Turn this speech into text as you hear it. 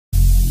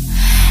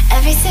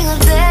Every single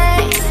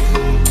day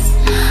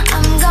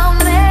I'm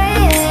gonna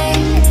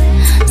make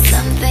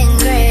something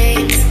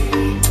great.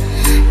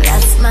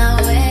 That's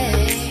my way.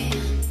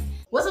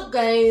 What's up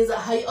guys,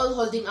 how you all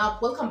holding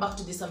up? Welcome back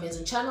to this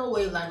amazing channel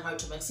where you learn how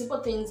to make simple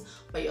things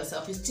by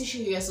yourself. It's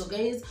Tishu here. So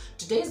guys,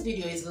 today's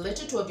video is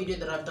related to a video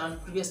that I've done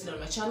previously on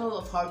my channel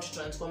of how to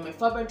transform my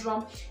fabric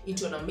drum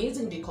into an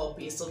amazing decor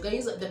piece. So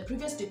guys, the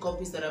previous decor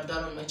piece that I've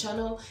done on my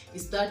channel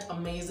is that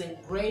amazing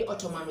grey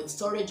ottoman with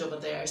storage over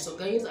there. So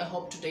guys, I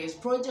hope today's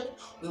project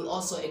will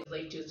also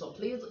excite you, so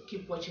please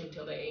keep watching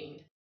till the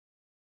end.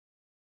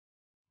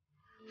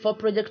 For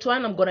project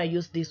 1, I'm gonna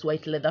use this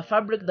white leather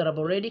fabric that I've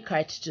already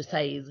cut to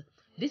size.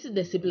 This is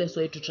the simplest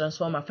way to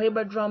transform a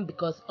fiber drum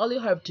because all you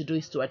have to do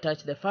is to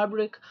attach the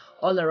fabric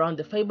all around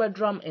the fiber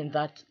drum and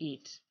that's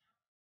it.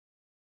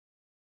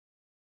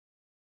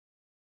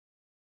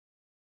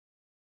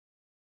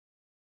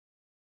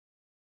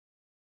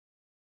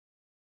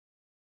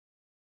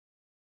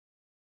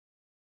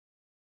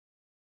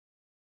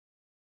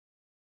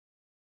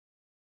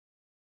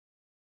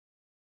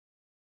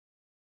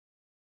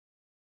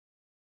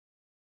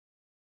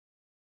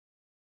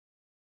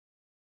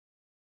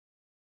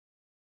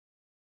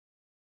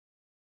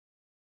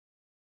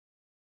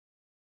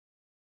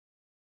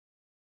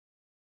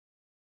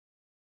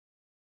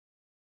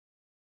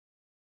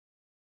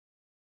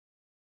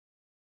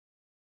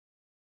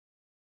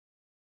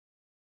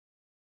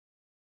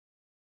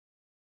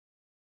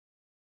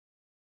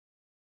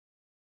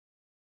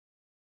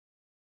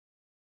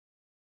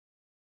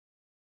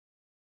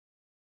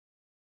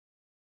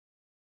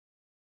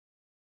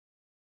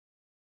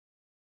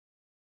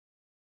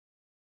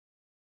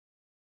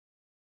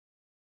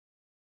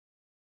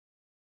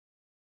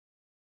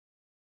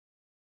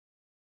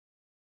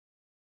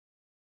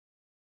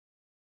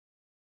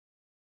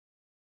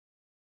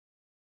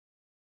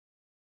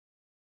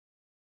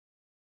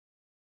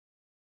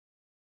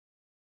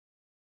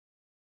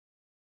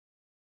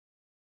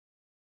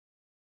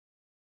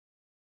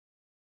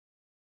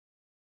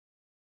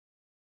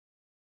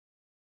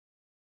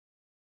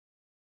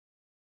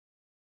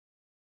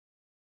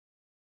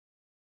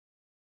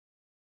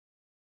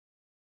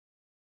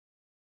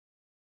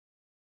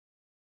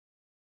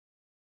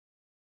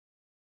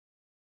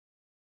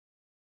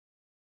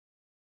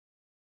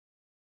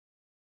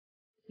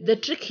 The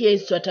trick here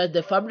is to attach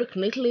the fabric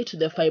neatly to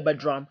the fiber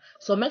drum,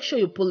 so make sure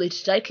you pull it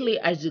tightly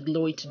as you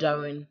glue it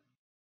down.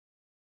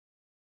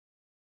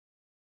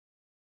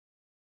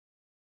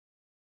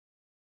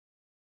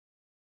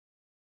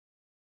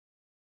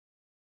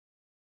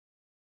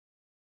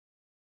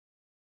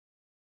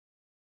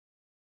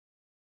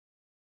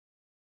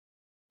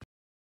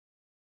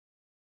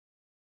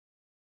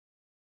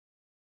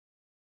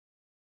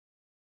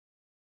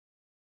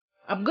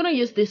 I'm gonna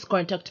use this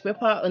contact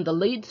paper on the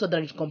lid so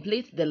that it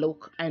completes the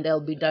look and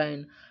I'll be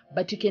done,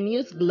 but you can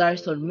use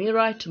glass or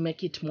mirror to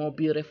make it more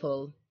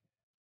beautiful.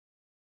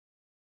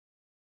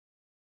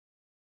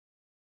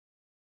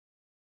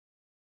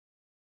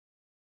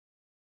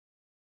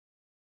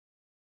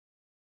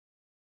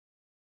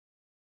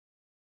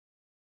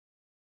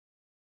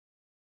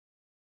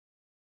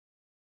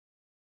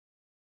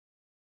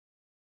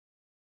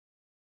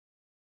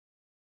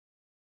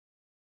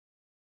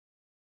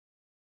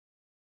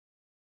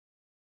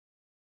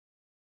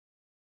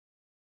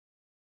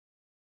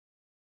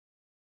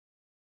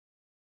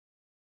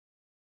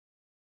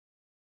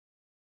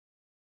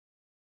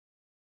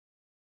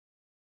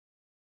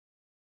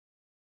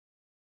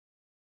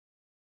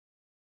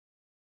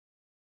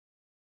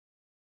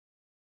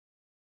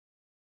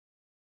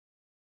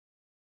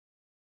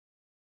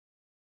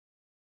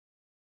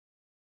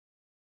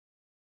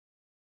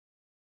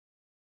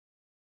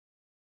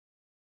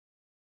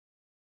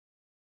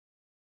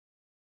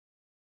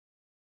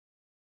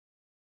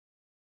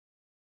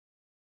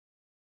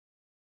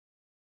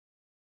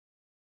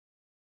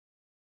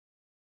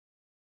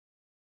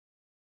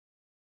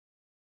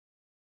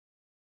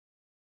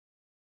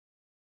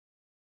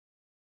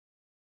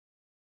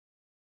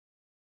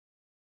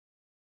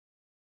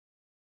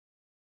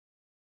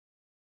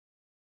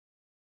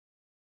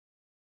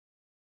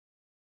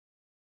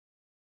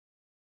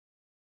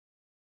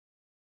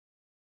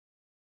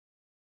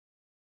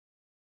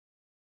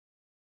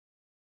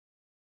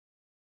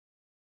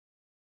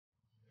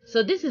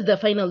 So this is the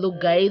final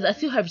look guys.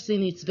 As you have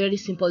seen, it's very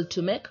simple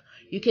to make.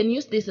 You can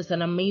use this as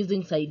an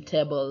amazing side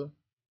table.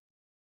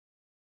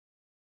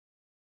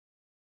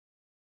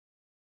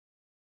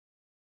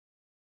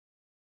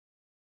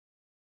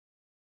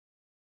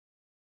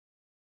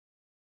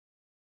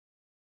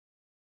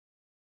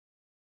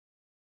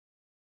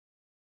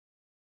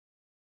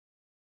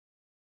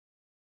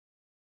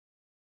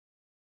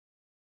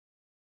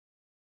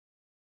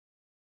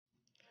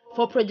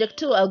 For project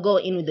 2, I'll go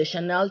in with the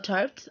Chanel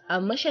tarts. I'll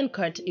measure and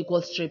cut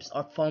equal strips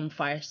of foam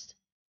first.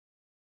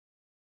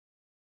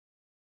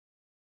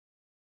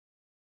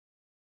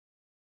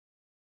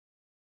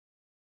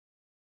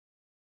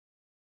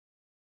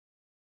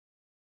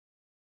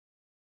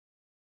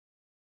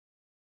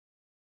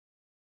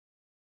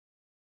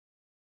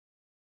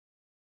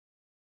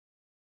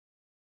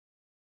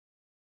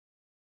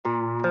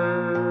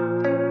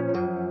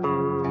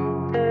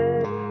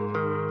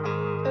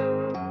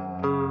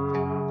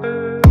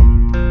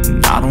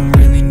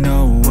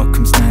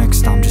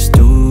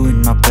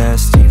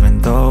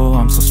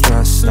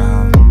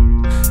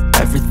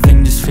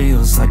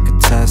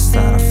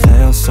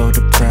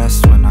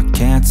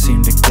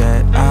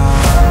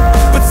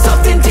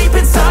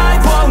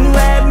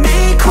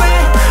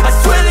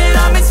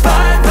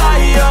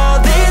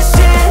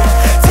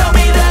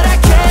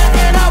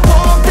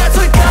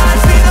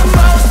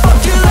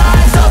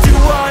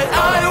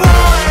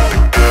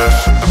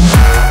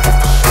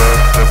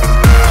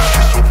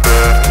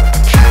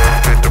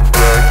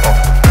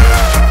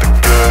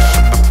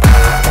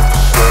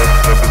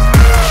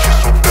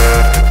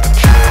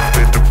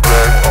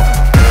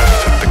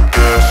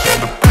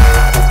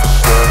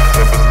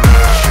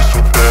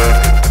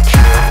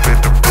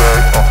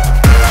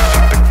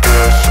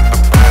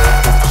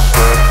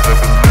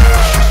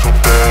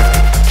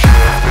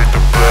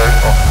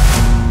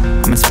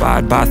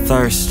 inspired by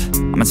thirst,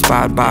 I'm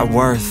inspired by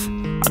worth.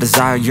 I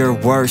desire your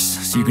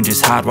worst, so you can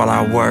just hide while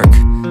I work.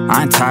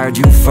 I ain't tired,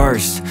 you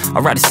first.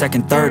 I'll write a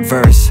second, third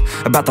verse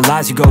about the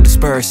lies you go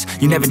disperse.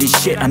 You never did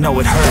shit, I know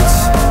it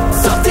hurts.